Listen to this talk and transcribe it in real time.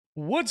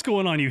What's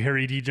going on, you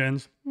hairy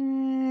degens?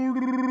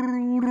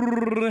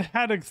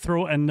 Had to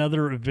throw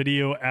another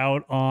video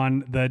out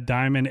on the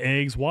diamond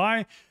eggs.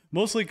 Why?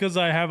 Mostly because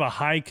I have a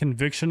high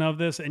conviction of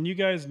this, and you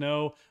guys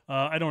know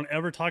I don't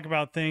ever talk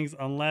about things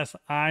unless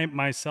I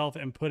myself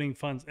am putting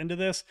funds into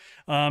this.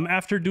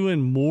 After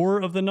doing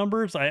more of the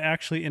numbers, I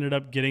actually ended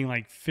up getting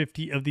like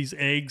 50 of these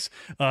eggs.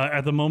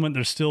 At the moment,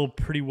 they're still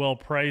pretty well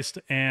priced,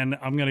 and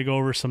I'm going to go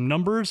over some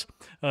numbers,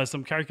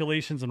 some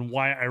calculations, and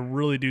why I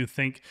really do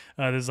think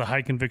this is a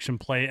high conviction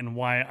play, and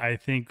why I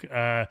think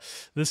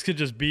this could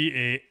just be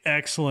a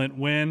excellent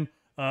win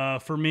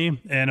for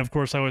me. And of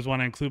course, I always want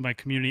to include my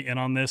community in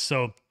on this.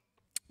 So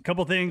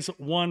couple things.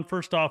 One,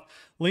 first off,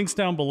 links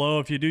down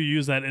below. If you do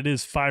use that, it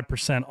is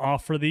 5%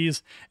 off for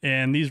these.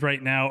 And these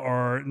right now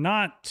are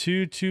not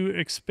too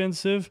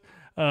expensive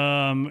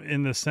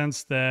in the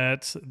sense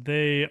that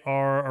they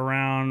are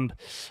around,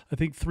 I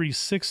think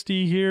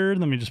 360 here.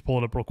 Let me just pull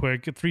it up real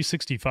quick.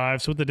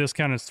 365. So with the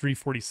discount, it's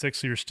 346.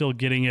 So you're still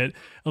getting it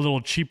a little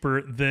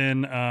cheaper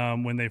than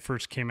when they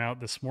first came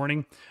out this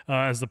morning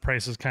as the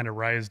prices kind of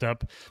rised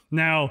up.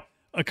 Now,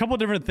 a couple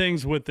different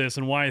things with this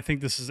and why I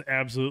think this is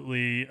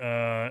absolutely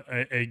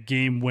a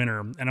game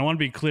winner. And I want to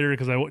be clear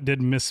because I did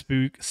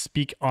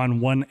misspeak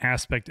on one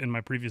aspect in my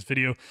previous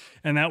video,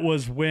 and that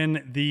was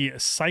when the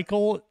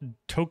cycle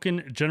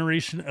token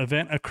generation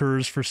event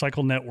occurs for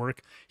Cycle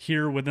Network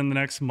here within the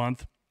next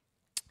month.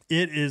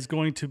 It is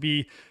going to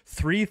be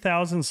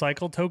 3,000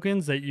 cycle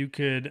tokens that you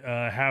could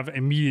have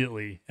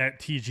immediately at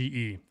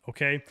TGE,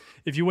 okay?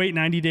 If you wait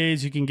 90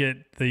 days, you can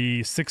get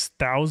the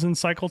 6,000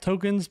 cycle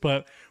tokens,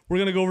 but we're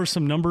gonna go over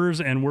some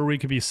numbers and where we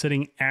could be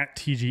sitting at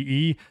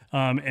TGE,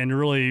 and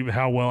really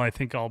how well I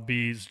think I'll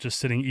be just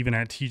sitting even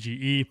at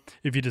TGE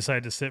if you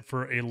decide to sit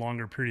for a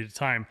longer period of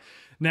time.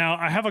 Now,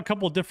 I have a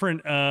couple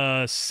different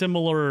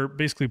similar,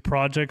 basically,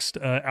 projects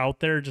out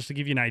there just to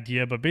give you an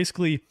idea. But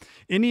basically,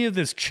 any of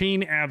this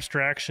chain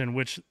abstraction,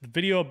 which the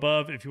video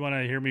above, if you want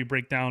to hear me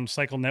break down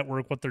Cycle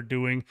Network, what they're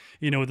doing,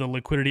 you know, the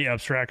liquidity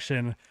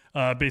abstraction,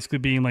 basically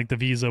being like the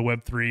Visa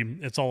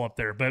Web3, it's all up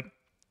there. But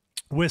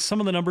with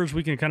some of the numbers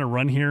we can kind of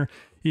run here,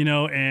 you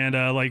know, and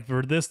like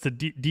for this, the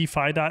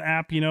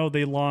DeFi.app, you know,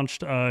 they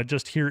launched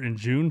just here in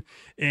June.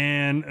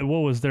 And what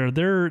was their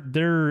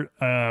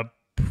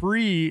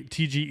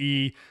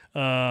pre-TGE,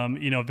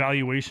 you know,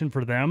 valuation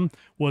for them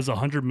was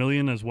 100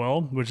 million as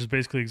well, which is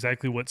basically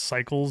exactly what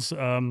Cycle's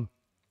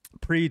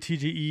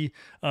pre-TGE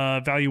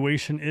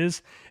valuation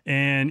is.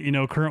 And, you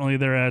know, currently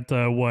they're at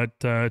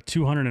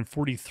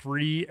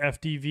 243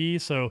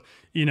 FDV. So,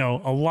 you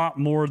know, a lot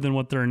more than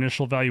what their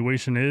initial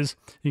valuation is.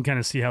 You can kind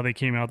of see how they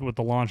came out with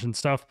the launch and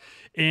stuff.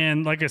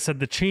 And like I said,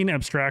 the chain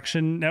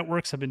abstraction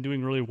networks have been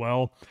doing really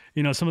well.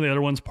 You know, some of the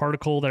other ones,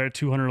 Particle, they're at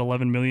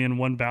 211 million,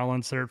 One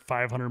Balance, they're at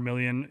 500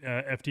 million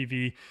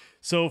FDV.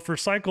 So for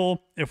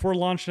Cycle, if we're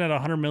launching at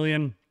 100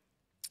 million,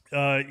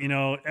 you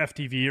know,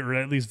 FDV, or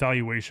at least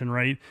valuation,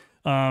 right?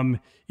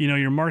 You know,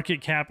 your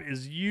market cap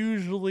is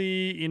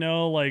usually, you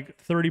know,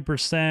 like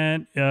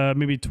 30%,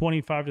 maybe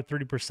 25 to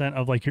 30%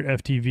 of like your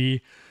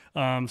FTV.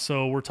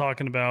 So we're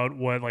talking about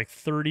what, like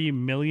 30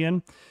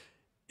 million.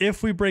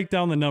 If we break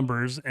down the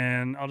numbers,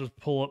 and I'll just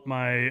pull up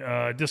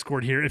my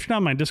Discord here. If you're not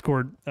in my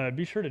Discord,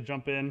 be sure to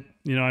jump in.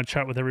 You know, I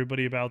chat with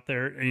everybody about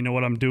there. You know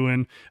what I'm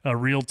doing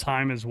real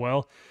time as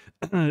well.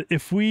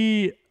 If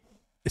we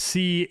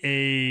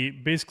see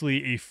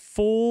basically a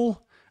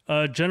full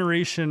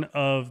generation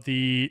of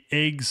the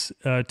eggs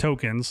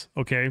tokens,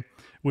 okay,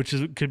 which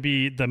could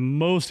be the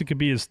most it could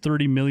be is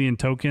 30 million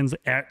tokens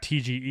at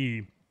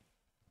TGE.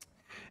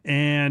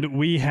 And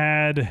we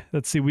had,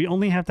 let's see, we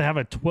only have to have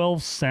a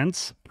 12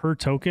 cents per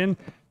token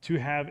to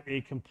have a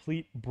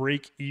complete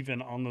break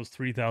even on those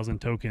 3,000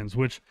 tokens,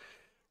 which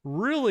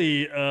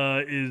really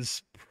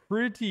is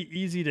pretty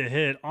easy to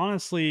hit.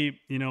 Honestly,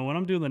 you know, when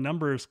I'm doing the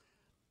numbers,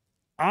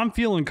 I'm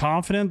feeling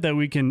confident that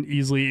we can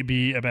easily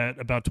be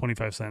about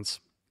 25 cents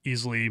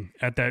easily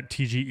at that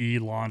TGE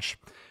launch,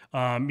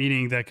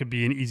 meaning that could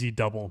be an easy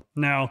double.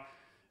 Now,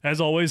 as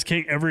always,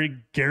 can't ever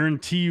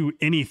guarantee you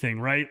anything,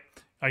 right?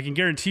 I can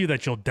guarantee you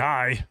that you'll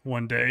die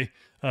one day.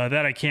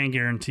 That I can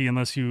guarantee,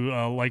 unless you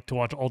like to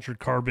watch Altered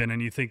Carbon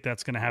and you think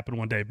that's going to happen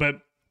one day. But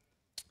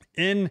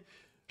in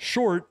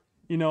short,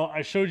 you know,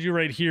 I showed you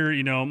right here,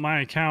 you know,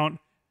 my account,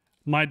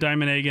 my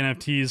Diamond Egg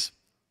NFTs.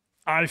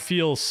 I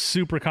feel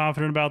super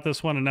confident about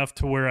this one, enough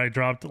to where I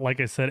dropped,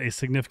 like I said, a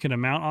significant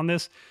amount on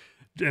this.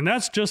 And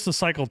that's just the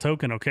Cycle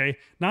token, okay?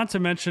 Not to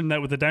mention that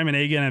with the Diamond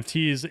Egg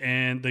NFTs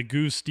and the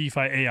Goose DeFi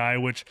AI,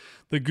 which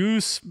the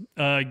Goose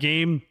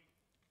game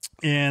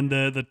and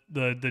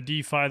the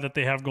DeFi that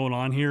they have going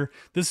on here,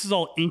 this is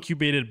all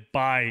incubated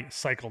by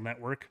Cycle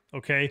Network,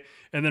 okay?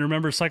 And then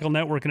remember, Cycle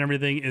Network and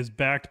everything is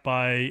backed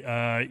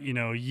by, you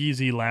know,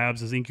 Yeezy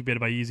Labs, is incubated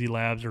by Yeezy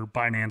Labs or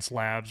Binance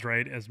Labs,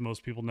 right? As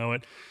most people know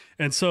it.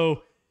 And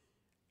so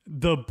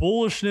the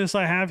bullishness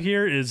I have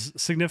here is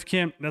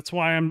significant. That's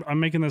why I'm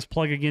making this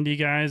plug again to you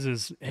guys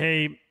is,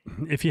 hey,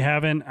 if you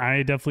haven't,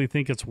 I definitely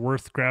think it's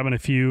worth grabbing a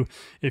few.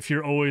 If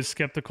you're always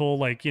skeptical,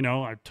 like, you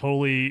know, I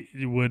totally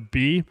would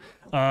be,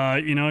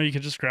 you know, you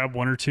could just grab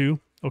one or two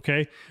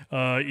Okay.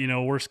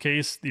 Worst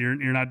case, you're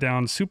not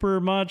down super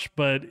much,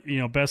 but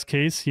best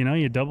case,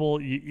 you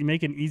double, you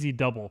make an easy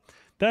double.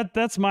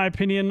 That's my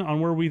opinion on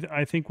where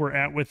I think we're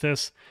at with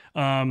this.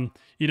 Their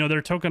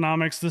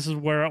tokenomics, this is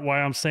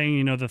why I'm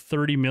saying, the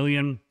 30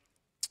 million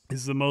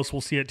is the most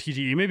we'll see at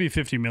TGE, maybe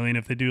 50 million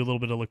if they do a little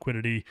bit of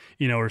liquidity,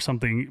 or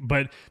something.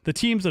 But the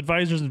teams,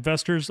 advisors,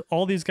 investors,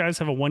 all these guys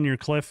have a 1-year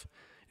cliff.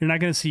 You're not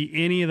going to see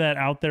any of that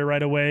out there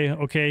right away.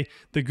 Okay.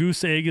 The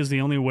goose egg is the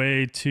only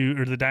way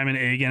or the diamond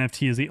egg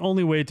NFT is the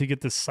only way to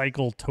get the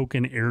cycle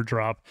token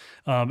airdrop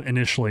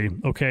initially.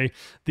 Okay.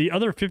 The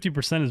other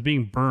 50% is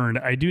being burned.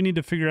 I do need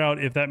to figure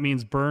out if that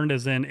means burned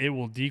as in it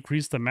will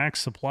decrease the max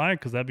supply,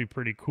 because that'd be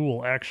pretty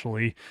cool,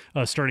 actually,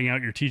 starting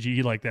out your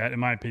TGE like that, in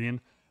my opinion.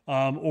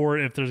 Or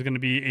if there's going to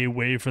be a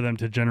way for them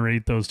to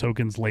generate those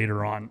tokens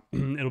later on.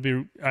 It'll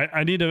be,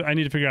 I need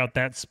to figure out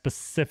that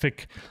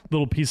specific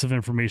little piece of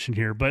information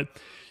here, but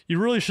you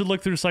really should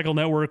look through Cycle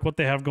Network, what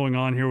they have going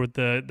on here with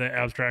the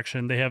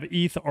abstraction. They have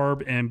ETH,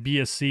 ARB, and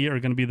BSC are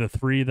going to be the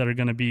 3 that are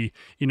going to be,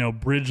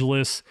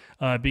 bridgeless,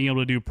 being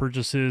able to do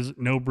purchases,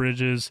 no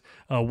bridges,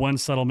 1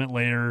 settlement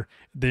layer.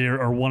 They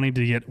are wanting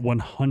to get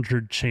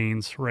 100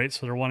 chains, right?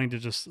 So they're wanting to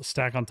just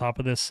stack on top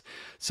of this.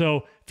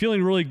 So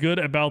feeling really good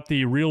about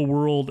the real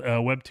world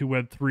Web 2,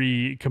 Web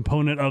 3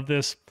 component of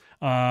this.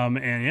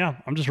 And yeah,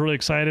 I'm just really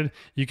excited.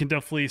 You can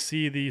definitely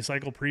see the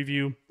cycle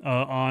preview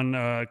on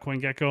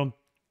CoinGecko.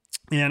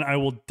 And I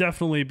will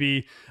definitely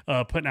be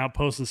putting out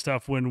posts and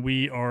stuff when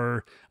we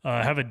are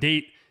have a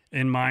date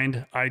in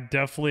mind. I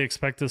definitely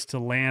expect us to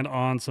land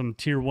on some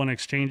tier 1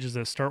 exchanges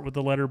that start with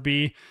the letter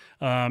B.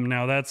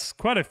 Now that's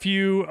quite a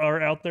few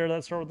are out there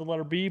that start with the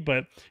letter B,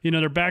 but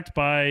they're backed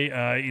by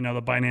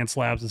the Binance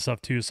Labs and stuff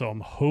too. So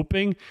I'm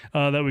hoping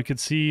that we could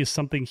see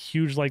something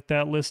huge like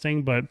that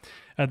listing. But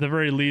at the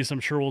very least, I'm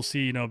sure we'll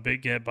see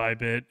BitGet,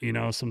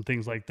 Bybit, some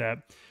things like that.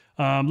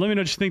 Let me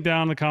know what you think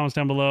down in the comments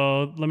down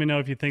below. Let me know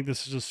if you think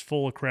this is just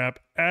full of crap.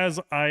 As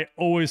I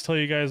always tell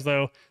you guys,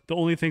 though, the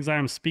only things I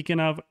am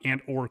speaking of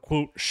and or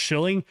quote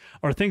shilling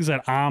are things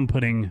that I'm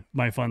putting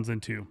my funds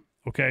into.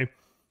 Okay.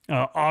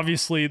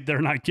 Obviously,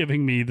 they're not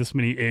giving me this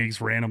many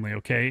eggs randomly.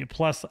 Okay.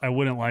 Plus, I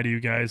wouldn't lie to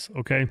you guys.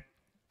 Okay.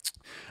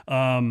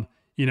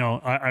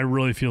 I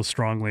really feel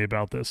strongly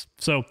about this.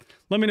 So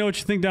let me know what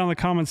you think down in the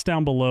comments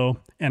down below.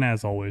 And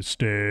as always,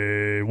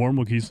 stay warm,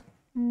 Wookiees.